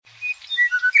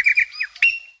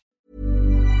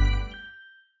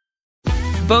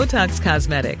Botox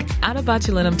Cosmetic, out of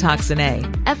botulinum toxin A,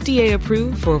 FDA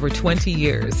approved for over 20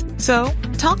 years. So,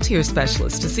 talk to your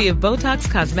specialist to see if Botox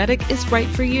Cosmetic is right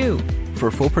for you. For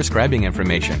full prescribing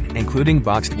information, including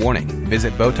boxed warning,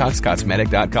 visit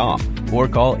BotoxCosmetic.com or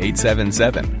call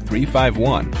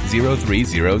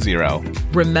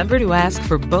 877-351-0300. Remember to ask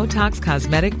for Botox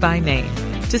Cosmetic by name.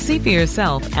 To see for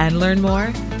yourself and learn more,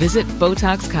 visit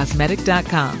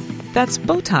BotoxCosmetic.com. That's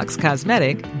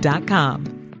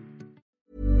BotoxCosmetic.com.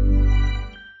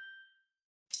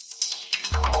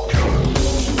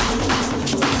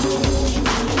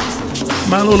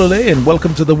 Malolole and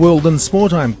welcome to the World in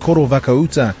Sport. I'm Koro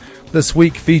Vakauta. This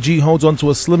week, Fiji holds on to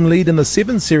a slim lead in the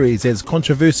 7 series as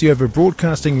controversy over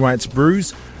broadcasting rights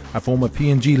brews. A former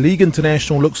PNG League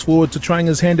international looks forward to trying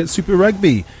his hand at Super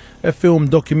Rugby. A film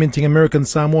documenting American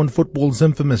Samoan Football's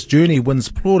infamous journey wins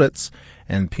plaudits,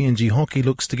 and PNG Hockey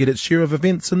looks to get its share of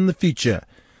events in the future.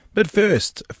 But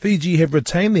first, Fiji have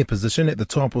retained their position at the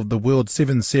top of the World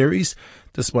 7 series,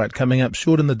 despite coming up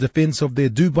short in the defence of their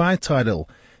Dubai title.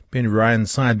 Ben Ryan's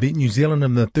side beat New Zealand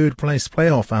in the third-place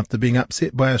playoff after being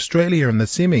upset by Australia in the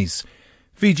semis.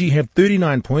 Fiji have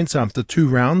 39 points after 2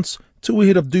 rounds, 2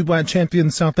 ahead of Dubai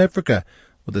champion South Africa,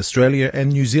 with Australia and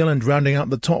New Zealand rounding out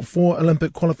the top 4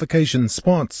 Olympic qualification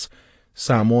spots.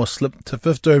 Samoa slipped to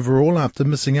 5th overall after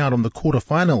missing out on the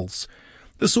quarter-finals.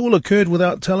 This all occurred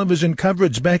without television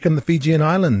coverage back in the Fijian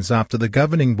Islands after the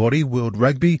governing body, World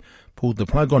Rugby, pulled the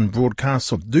plug on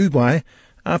broadcasts of Dubai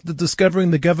after discovering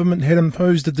the government had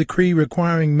imposed a decree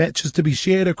requiring matches to be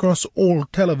shared across all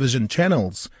television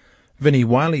channels. Vinnie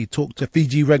Wiley talked to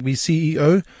Fiji Rugby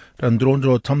CEO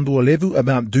Randrondro Tambualevu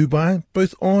about Dubai,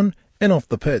 both on and off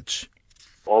the pitch.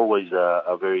 Always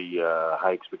a very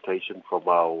high expectation from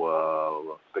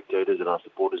our spectators and our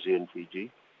supporters here in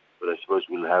Fiji. But I suppose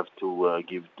we'll have to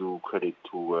give due credit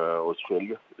to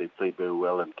Australia. They played very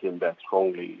well and came back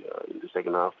strongly in the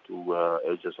second half to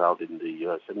edge us out in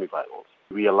the semi-finals.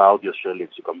 We allowed the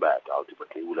Australians to come back.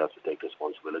 Ultimately, we'll have to take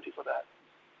responsibility for that.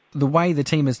 The way the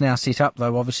team is now set up,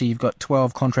 though, obviously you've got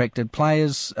 12 contracted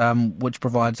players, which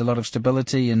provides a lot of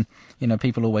stability. And, you know,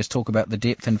 people always talk about the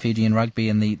depth in Fijian rugby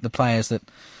and the players that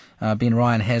Ben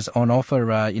Ryan has on offer.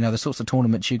 The sorts of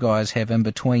tournaments you guys have in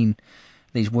between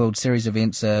these World Series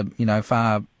events are,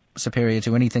 far superior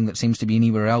to anything that seems to be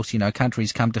anywhere else.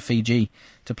 Countries come to Fiji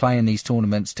to play in these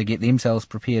tournaments to get themselves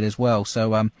prepared as well.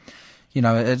 So,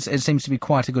 it seems to be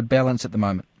quite a good balance at the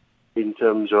moment. In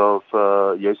terms of,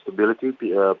 stability,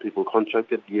 people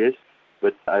contracted, yes.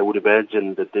 But I would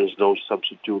imagine that there's no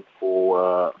substitute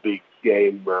for big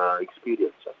game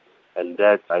experience. And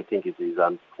that, I think, it is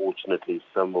unfortunately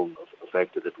some of the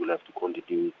factor that we'll have to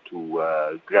continue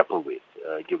to grapple with,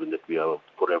 given that we are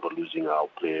forever losing our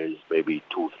players, maybe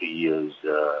 2-3 years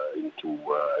into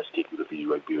sticking with the Fiji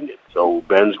Rugby Union. So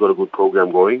Ben's got a good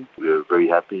program going. We're very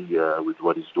happy with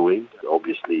what he's doing.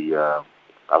 Obviously, our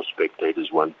spectators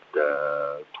want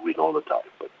to win all the time,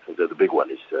 but the big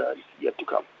one is yet to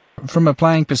come. From a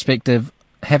playing perspective,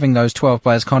 having those 12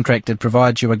 players contracted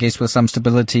provides you, I guess, with some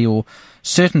stability or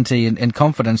certainty and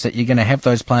confidence that you're going to have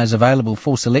those players available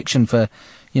for selection for,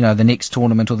 the next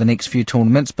tournament or the next few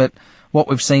tournaments. But what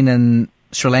we've seen in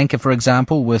Sri Lanka, for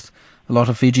example, with a lot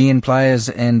of Fijian players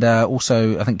and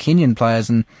also, I think, Kenyan players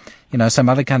and, some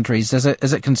other countries, is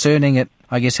it concerning at,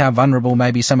 I guess, how vulnerable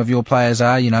maybe some of your players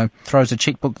are, throws a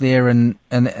checkbook there and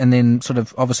then sort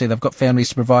of, obviously they've got families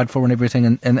to provide for and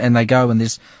everything and they go and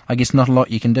there's, I guess, not a lot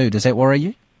you can do. Does that worry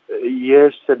you?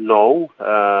 Yes and no.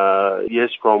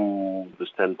 Yes, from the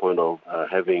standpoint of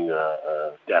having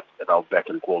depth at our beck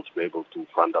and call to be able to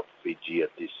fund up Fiji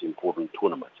at these important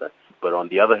tournaments. But on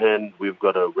the other hand, we've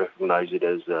got to recognize it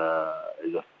as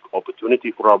an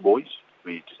opportunity for our boys.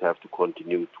 We just have to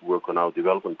continue to work on our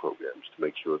development programs to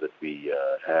make sure that we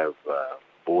have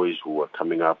boys who are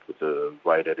coming up with the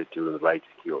right attitude and the right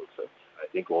skills. I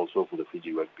think also for the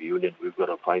Fiji Rugby Union, we've got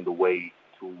to find a way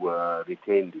to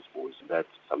retain these boys. And that's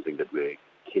something that we're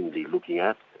keenly looking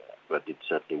at, but it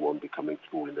certainly won't be coming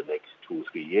through in the next 2 or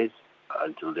 3 years.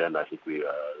 Until then, I think we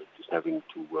are just having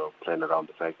to plan around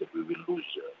the fact that we will lose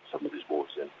some of these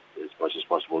boys, and as much as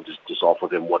possible just offer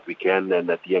them what we can, and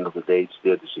at the end of the day, it's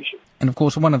their decision. And of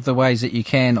course, one of the ways that you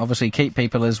can obviously keep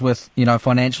people is with,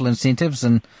 financial incentives,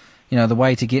 and, the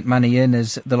way to get money in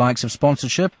is the likes of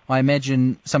sponsorship. I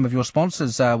imagine some of your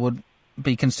sponsors would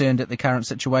be concerned at the current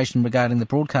situation regarding the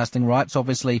broadcasting rights.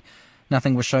 Obviously,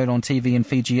 nothing was showed on TV in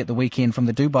Fiji at the weekend from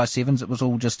the Dubai Sevens. It was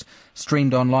all just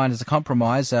streamed online as a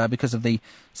compromise because of the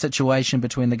situation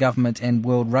between the government and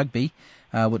World Rugby.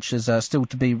 which is still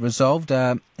to be resolved.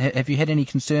 Have you had any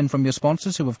concern from your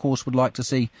sponsors, who of course would like to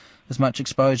see as much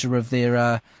exposure of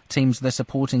their teams they're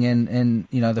supporting in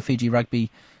the Fiji Rugby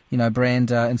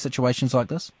brand in situations like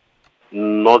this?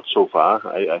 Not so far.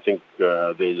 I think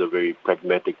there's a very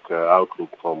pragmatic outlook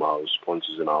from our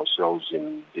sponsors and ourselves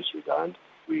in this regard.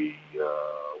 We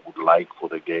would like for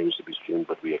the games to be streamed,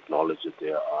 but we acknowledge that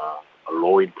there are a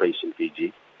law in place in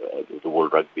Fiji. The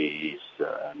World Rugby is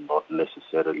not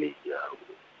necessarily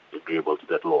agreeable to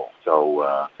that law. So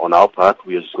on our part,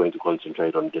 we are just going to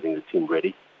concentrate on getting the team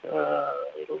ready.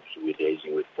 We're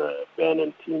liaising with Ben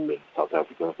and team in South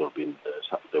Africa.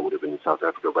 They would have been in South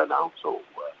Africa by now. So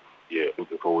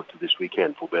looking forward to this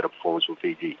weekend for better performance for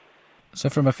Fiji. So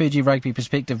from a Fiji Rugby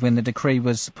perspective, when the decree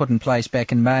was put in place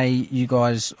back in May, you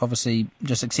guys obviously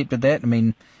just accepted that. I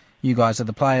mean, you guys are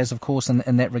the players, of course,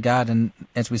 in that regard, and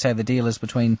as we say, the deal is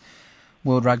between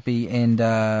World Rugby and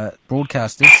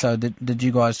broadcasters. So did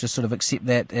you guys just sort of accept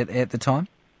that at the time?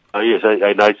 Yes,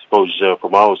 I suppose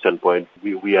from our standpoint,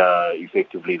 we are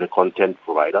effectively the content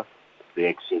provider. The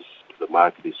access to the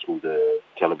market is through the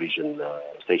television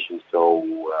stations. So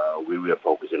we are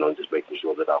focusing on just making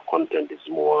sure that our content is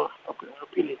more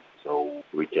appealing, so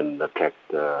we can attract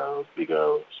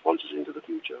bigger sponsors into the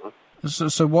future.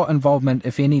 So what involvement,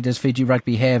 if any, does Fiji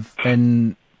Rugby have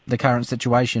in the current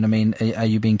situation? I mean, are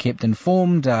you being kept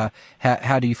informed?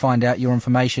 How do you find out your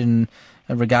information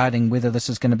regarding whether this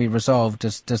is going to be resolved?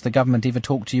 Does the government ever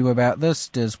talk to you about this?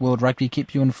 Does World Rugby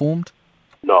keep you informed?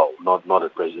 No, not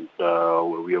at present.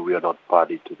 We are not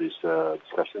party to these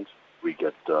discussions. We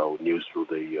get news through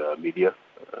the media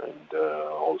and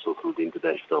also through the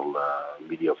international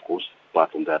media, of course.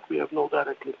 Apart from that, we have no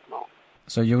direct link now.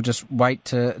 So you'll just wait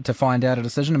to find out a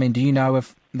decision? I mean, do you know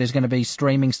if there's going to be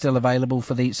streaming still available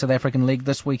for the South African League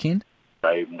this weekend?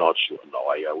 I'm not sure. No,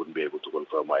 I wouldn't be able to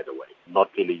confirm either way. Not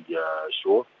really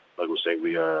sure. Like I was saying,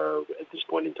 we are at this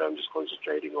point in time just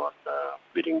concentrating on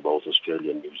beating both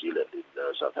Australia and New Zealand in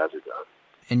South Africa.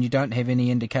 And you don't have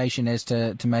any indication as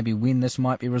to maybe when this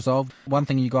might be resolved? One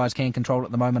thing you guys can control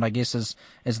at the moment, I guess, is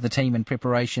the team in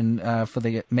preparation for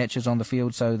the matches on the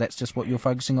field, so that's just what you're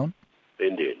focusing on?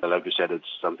 Indeed. Like you said, it's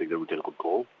something that we can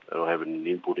control. I don't have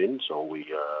any input in, so we'd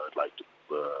like to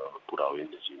put our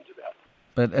energy into that.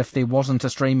 But if there wasn't a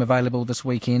stream available this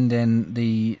weekend and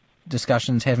the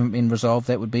discussions haven't been resolved,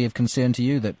 that would be of concern to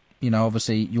you, that,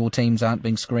 obviously your teams aren't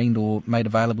being screened or made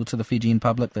available to the Fijian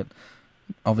public that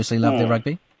obviously love their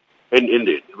rugby?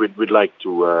 Indeed. We'd like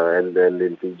to, and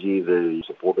in Fiji, the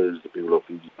supporters, the people of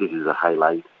Fiji, this is a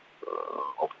highlight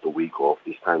of the week or of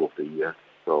this time of the year.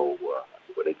 So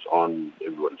when it's on,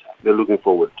 everyone's happy. They're looking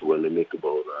forward to an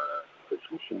amicable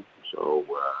resolution. So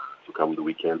to come the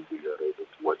weekend, we are able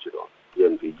to watch it on here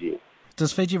in Fiji.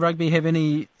 Does Fiji Rugby have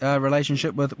any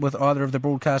relationship with either of the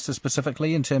broadcasters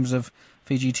specifically in terms of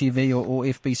Fiji TV or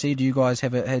FBC? Do you guys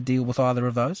have a deal with either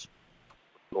of those?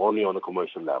 Only on a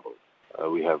commercial level.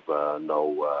 We have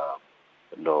no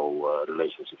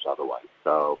relationships otherwise.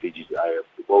 So Fiji,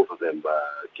 both of them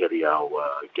carry our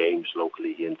games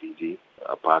locally here in Fiji.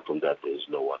 Apart from that, there's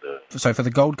no other. So for the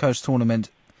Gold Coast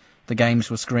tournament, the games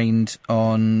were screened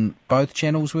on both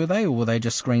channels, were they, or were they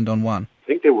just screened on one? I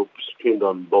think they were screened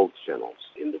on both channels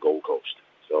in the Gold Coast.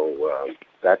 So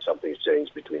that's something's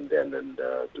changed between then and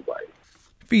Dubai.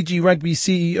 Fiji Rugby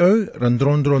CEO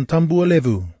Randrondron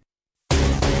Tambualevu.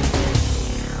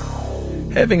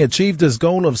 Having achieved his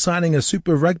goal of signing a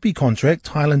Super Rugby contract,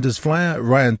 Highlanders flyer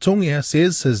Ryan Tongia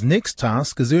says his next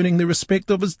task is earning the respect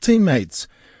of his teammates.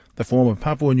 The former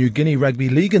Papua New Guinea Rugby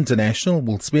League international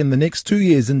will spend the next 2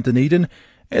 years in Dunedin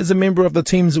as a member of the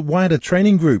team's wider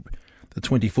training group. The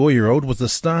 24-year-old was the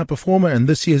star performer in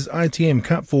this year's ITM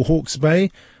Cup for Hawke's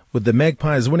Bay, with the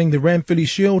Magpies winning the Ramphilly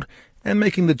Shield and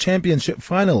making the championship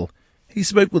final. He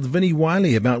spoke with Vinnie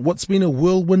Wiley about what's been a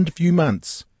whirlwind few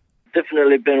months.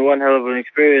 Definitely been one hell of an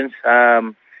experience.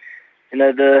 The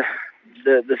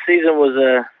season was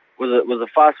a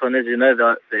fast one, as you know.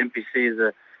 The NPC is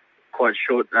a quite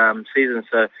short season,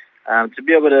 so to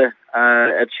be able to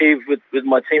achieve with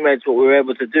my teammates what we were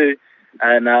able to do,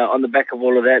 and on the back of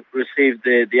all of that, received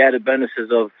the added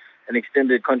bonuses of an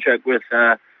extended contract with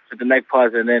the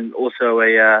Magpies, and then also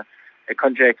a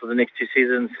contract for the next 2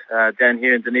 seasons down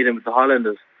here in Dunedin with the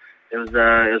Highlanders. It was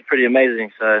pretty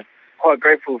amazing. So quite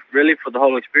grateful, really, for the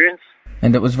whole experience.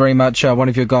 And it was very much one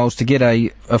of your goals to get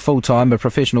a full-time, a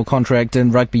professional contract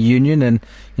in rugby union, and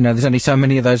there's only so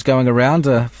many of those going around,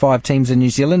 5 teams in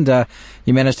New Zealand.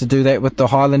 You managed to do that with the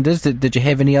Highlanders. Did you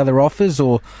have any other offers,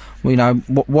 or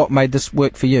what made this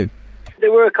work for you?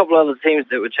 There were a couple other teams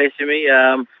that were chasing me,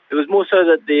 it was more so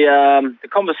that the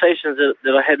conversations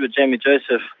that I had with Jamie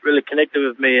Joseph really connected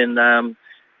with me, and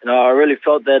I really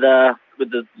felt that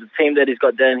with the team that he's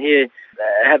got down here,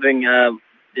 having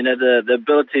the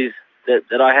abilities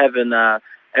that I have and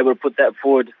able to put that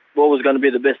forward, what was going to be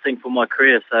the best thing for my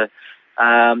career. So,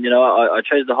 I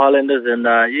chose the Highlanders, and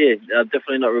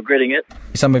definitely not regretting it.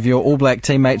 Some of your All Black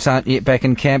teammates aren't yet back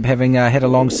in camp, having had a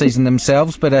long season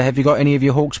themselves, but have you got any of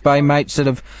your Hawke's Bay mates that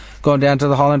have gone down to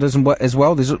the Highlanders as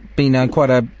well? There's been quite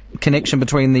a connection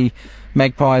between the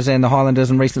Magpies and the Highlanders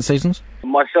in recent seasons.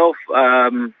 Myself,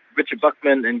 Richard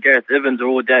Buckman and Gareth Evans are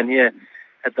all down here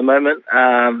at the moment,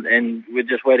 and we're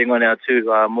just waiting on our two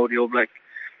Māori All Black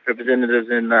representatives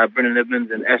in Brennan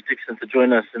Edmonds and Ash Dixon to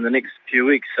join us in the next few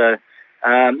weeks. So,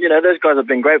 those guys have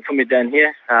been great for me down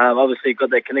here. Obviously got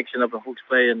that connection up in Hawke's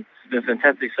Bay, and it's been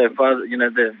fantastic so far.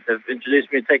 They've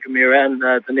introduced me, taken me around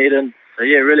Dunedin. So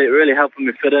really helping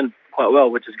me fit in quite well,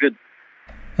 which is good.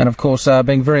 And of course,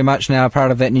 being very much now a part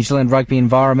of that New Zealand rugby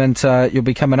environment, you'll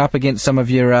be coming up against some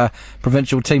of your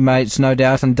provincial teammates, no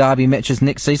doubt, in derby matches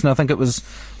next season. I think it was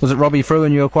it Robbie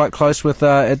Fruin you were quite close with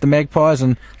at the Magpies,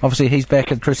 and obviously he's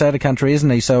back at Crusader country, isn't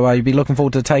he? So you'll be looking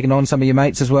forward to taking on some of your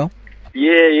mates as well.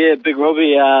 Yeah, Big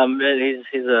Robbie.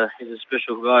 He's a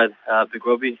special guy, Big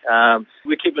Robbie.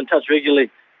 We keep in touch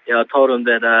regularly. I told him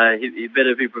that he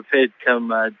better be prepared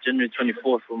come January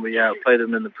 24th when we play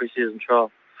them in the pre-season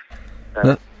trial.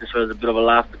 Just was a bit of a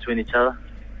laugh between each other.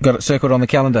 Got it circled on the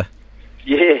calendar.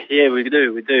 Yeah, we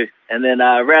do. And then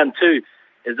round 2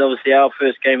 is obviously our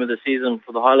first game of the season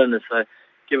for the Highlanders. So,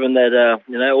 given that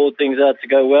all things are to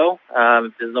go well,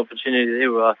 if there's an opportunity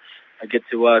there where I get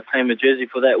to claim a jersey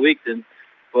for that week, then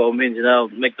by all means, I'll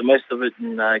make the most of it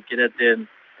and get out there and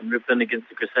rip in against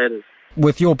the Crusaders.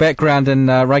 With your background in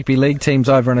rugby league teams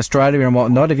over in Australia and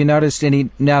whatnot, have you noticed any,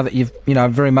 now that you've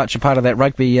very much a part of that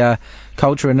rugby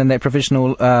culture and in that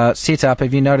professional setup,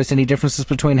 have you noticed any differences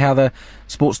between how the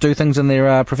sports do things in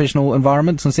their professional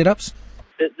environments and setups?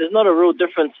 There's not a real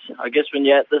difference, I guess, when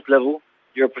you're at this level.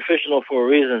 You're a professional for a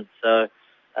reason. So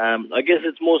I guess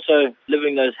it's more so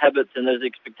living those habits and those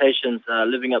expectations,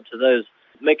 living up to those,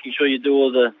 making sure you do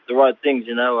all the right things,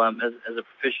 as a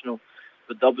professional.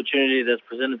 With the opportunity that's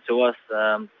presented to us,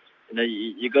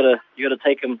 you gotta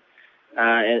take them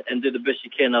and do the best you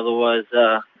can. Otherwise,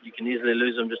 you can easily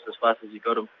lose them just as fast as you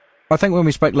got them. I think when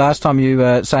we spoke last time, you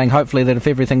were saying hopefully that if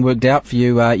everything worked out for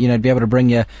you, to be able to bring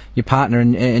your partner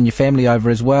and your family over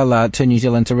as well to New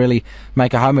Zealand to really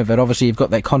make a home of it. Obviously, you've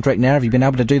got that contract now. Have you been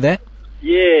able to do that?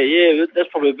 Yeah. That's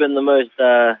probably been the most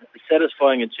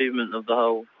satisfying achievement of the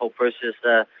whole process.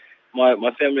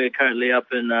 My family are currently up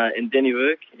in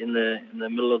Dennyburg in the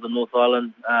middle of the North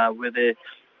Island, where they're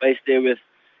based there with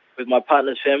my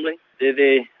partner's family. They're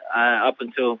there up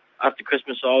until after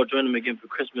Christmas, so I'll join them again for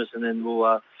Christmas, and then we'll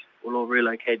all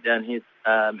relocate down here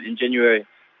in January,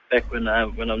 back when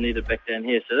I'm needed back down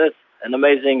here. So that's an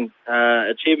amazing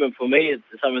achievement for me. It's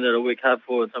something that I work hard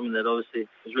for, and something that obviously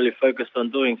was really focused on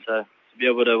doing. So to be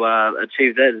able to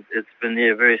achieve that, it's been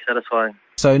very satisfying.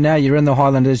 So now you're in the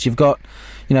Highlanders, you've got,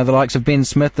 the likes of Ben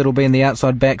Smith that'll be in the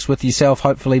outside backs with yourself,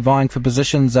 hopefully vying for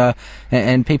positions,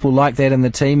 and people like that in the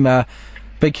team.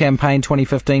 Big campaign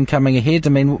 2015 coming ahead. I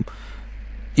mean,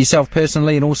 yourself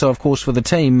personally, and also, of course, for the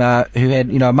team who had,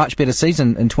 a much better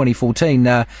season in 2014.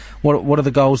 What are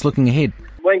the goals looking ahead?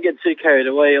 Won't get too carried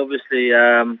away. Obviously,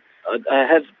 I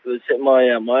have set my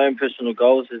own personal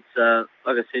goals. It's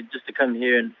like I said, just to come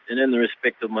here and in the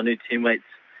respect of my new teammates.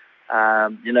 I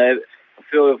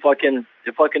feel if I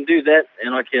can do that,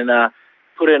 and I can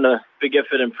put in a big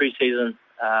effort in pre-season,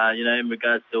 in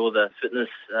regards to all the fitness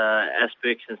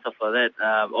aspects and stuff like that.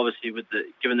 Obviously,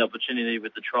 given the opportunity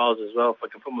with the trials as well, if I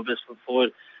can put my best foot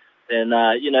forward, then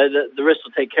the rest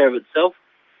will take care of itself.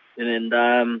 And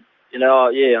I'm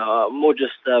more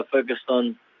just focused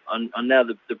on now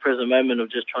the present moment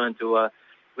of just trying to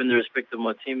win the respect of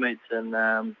my teammates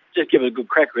and just give it a good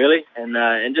crack, really, and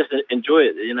just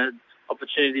enjoy it.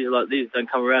 Opportunities like these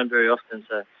don't come around very often,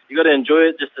 so you got to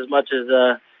enjoy it just as much as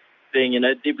being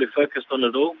deeply focused on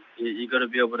it all. You got to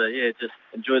be able to just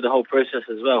enjoy the whole process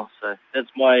as well. So that's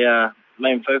my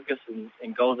main focus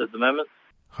and goals at the moment.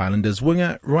 Highlanders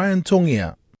winger Ryan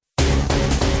Tongia.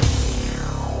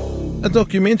 A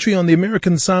documentary on the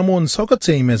American Samoan soccer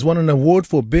team has won an award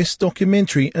for Best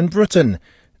Documentary in Britain.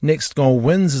 Next Goal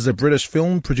Wins is a British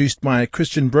film produced by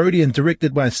Christian Brodie and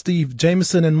directed by Steve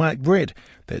Jameson and Mike Brett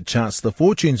that charts the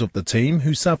fortunes of the team,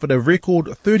 who suffered a record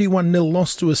 31-0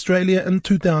 loss to Australia in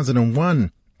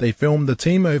 2001. They filmed the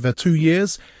team over 2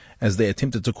 years as they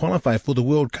attempted to qualify for the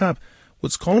World Cup,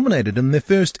 which culminated in their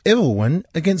first ever win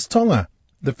against Tonga.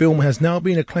 The film has now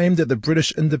been acclaimed at the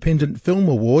British Independent Film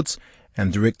Awards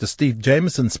And director Steve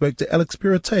Jameson spoke to Alex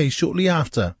Pirate shortly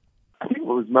after. I think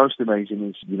what was most amazing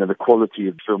is, the quality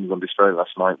of films on display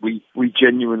last night. We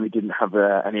genuinely didn't have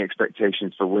any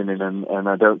expectations for winning, and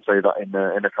I don't say that in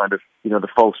a kind of, the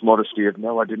false modesty of,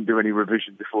 no, I didn't do any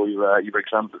revision before your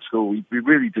exams at school. We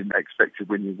really didn't expect to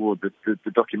win the award.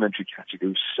 The documentary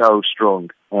category was so strong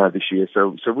this year,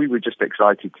 so we were just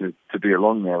excited to be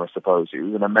along there, I suppose. It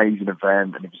was an amazing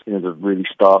event, and it was a really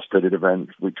star-studded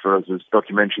event, which for us as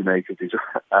documentary makers is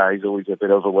always a bit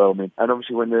overwhelming. And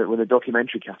obviously when the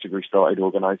documentary category started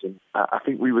organising, I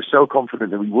think we were so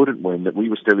confident that we wouldn't win that we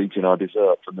were still eating our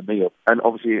dessert from the meal. And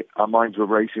obviously our minds were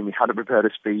racing. We hadn't prepared a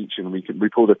speech, and we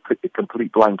pulled a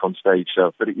complete blank on stage.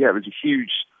 So, but it was a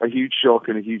huge shock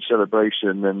and a huge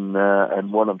celebration,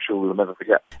 and one I'm sure we'll never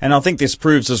forget. And I think this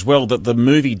proves as well that the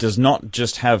movie does not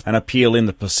just have an appeal in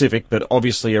the Pacific, but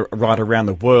obviously right around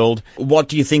the world. What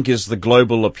do you think is the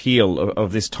global appeal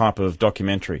of this type of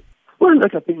documentary? Well,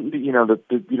 look, I think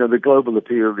the global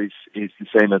appeal is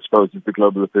the same, I suppose, as the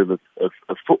global appeal of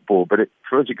football. But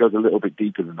for us, it goes a little bit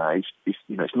deeper than that.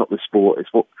 It's not the sport; it's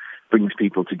what brings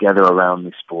people together around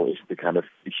this sport. It's the kind of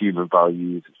the human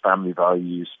values, family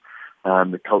values,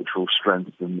 the cultural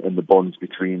strength, and the bonds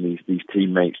between these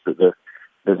teammates that the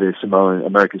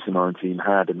American Samoan team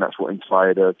had, and that's what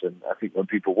inspired us. And I think when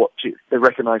people watch it, they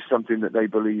recognise something that they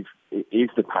believe is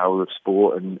the power of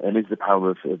sport and is the power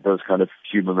of those kind of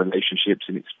human relationships.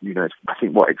 And it's I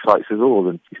think what excites us all.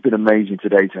 And it's been amazing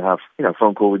today to have a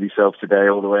phone call with yourself today,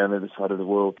 all the way on the other side of the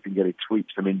world. We've been getting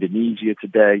tweets from Indonesia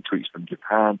today, tweets from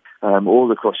Japan,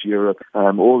 all across Europe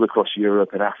and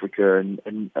Africa.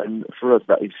 And for us,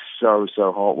 that is so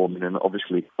heartwarming. And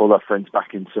obviously, all our friends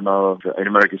back in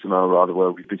American Samoa rather,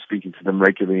 where we've been speaking to them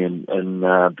regularly, and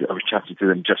I was chatting to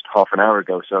them just half an hour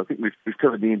ago. So I think we've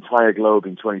covered the entire globe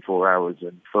in 24 hours,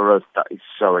 and for us that is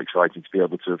so exciting to be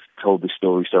able to have told this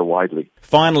story so widely.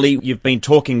 Finally, you've been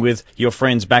talking with your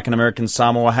friends back in American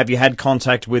Samoa. Have you had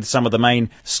contact with some of the main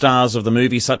stars of the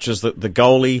movie, such as the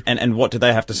goalie, and what do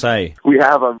they have to say? We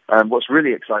have, and what's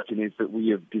really exciting is that we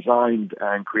have designed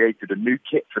and created a new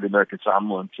kit for the American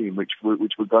Samoan team, which we're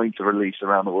going to release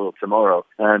around the world tomorrow,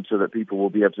 so that people will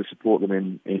be able to support them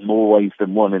in more ways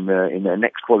than one in their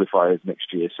next qualifiers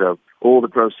next year. So all the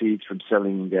proceeds from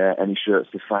selling any shirts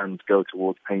to fans go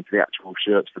towards paying for the actual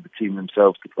shirts for the team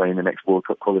themselves to play in the next World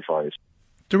Cup qualifiers.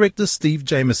 Director Steve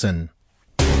Jameson.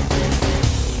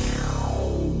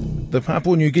 The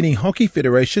Papua New Guinea Hockey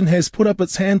Federation has put up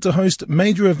its hand to host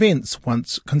major events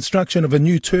once construction of a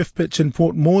new turf pitch in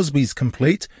Port Moresby is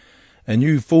complete. A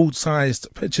new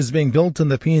full-sized pitch is being built in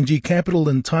the PNG capital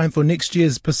in time for next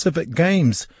year's Pacific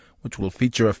Games, which will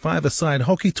feature a five-a-side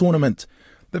hockey tournament.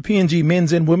 The PNG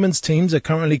men's and women's teams are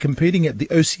currently competing at the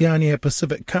Oceania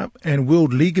Pacific Cup and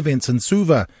World League events in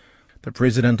Suva. The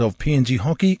president of PNG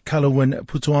Hockey, Kalawin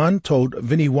Putuan, told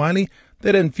Vinnie Wiley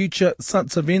that in future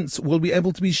such events will be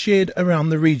able to be shared around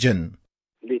the region.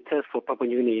 The turf for Papua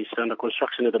New Guinea is under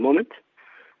construction at the moment.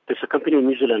 There's a company in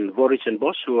New Zealand, Vorich and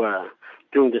Boss, who are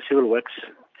doing the civil works,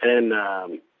 and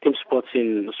Team Sports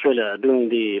in Australia are doing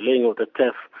the laying of the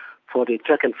turf for the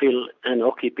track and field and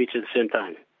hockey pitch at the same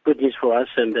time. Good news for us,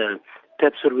 and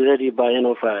taps will be ready by end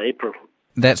of April.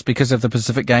 That's because of the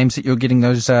Pacific Games that you're getting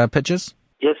those pitches?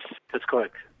 Yes, that's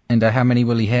correct. And how many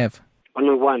will he have?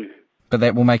 Only one. But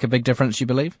that will make a big difference, you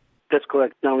believe? That's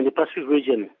correct. Now, in the Pacific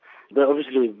region,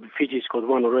 obviously Fiji's got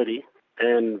one already,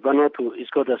 and Vanuatu has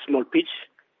got a small pitch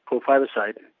for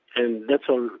five-a-side, and that's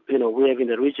all we have in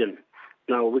the region.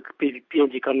 Now, with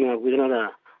PNG coming up with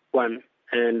another one,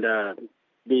 and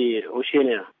the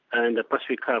Oceania and the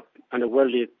Pacific Cup and the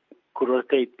World League could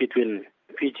rotate between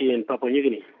Fiji and Papua New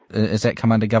Guinea. Has that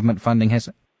come under government funding, has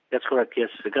it? That's correct, yes.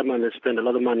 The government has spent a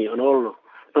lot of money on all,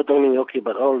 not only hockey,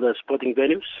 but all the sporting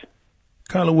venues.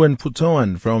 Kalawin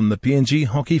Putuan from the PNG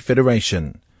Hockey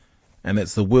Federation. And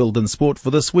that's the World in Sport for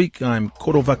this week. I'm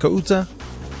Koro Vakauta.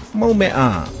 Mau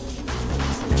mea.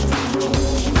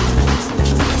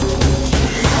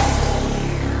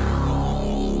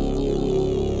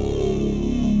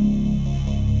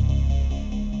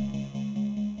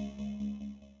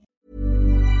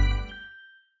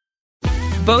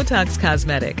 Botox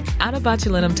Cosmetic, out of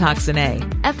botulinum toxin A,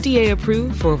 FDA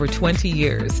approved for over 20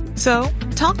 years. So,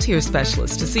 talk to your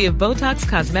specialist to see if Botox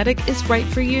Cosmetic is right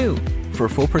for you. For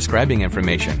full prescribing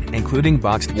information, including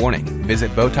boxed warning,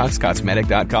 visit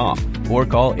BotoxCosmetic.com or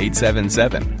call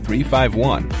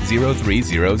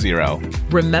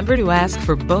 877-351-0300. Remember to ask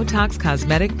for Botox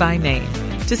Cosmetic by name.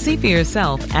 To see for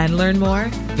yourself and learn more,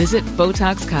 visit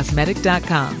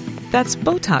BotoxCosmetic.com. That's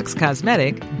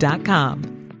BotoxCosmetic.com.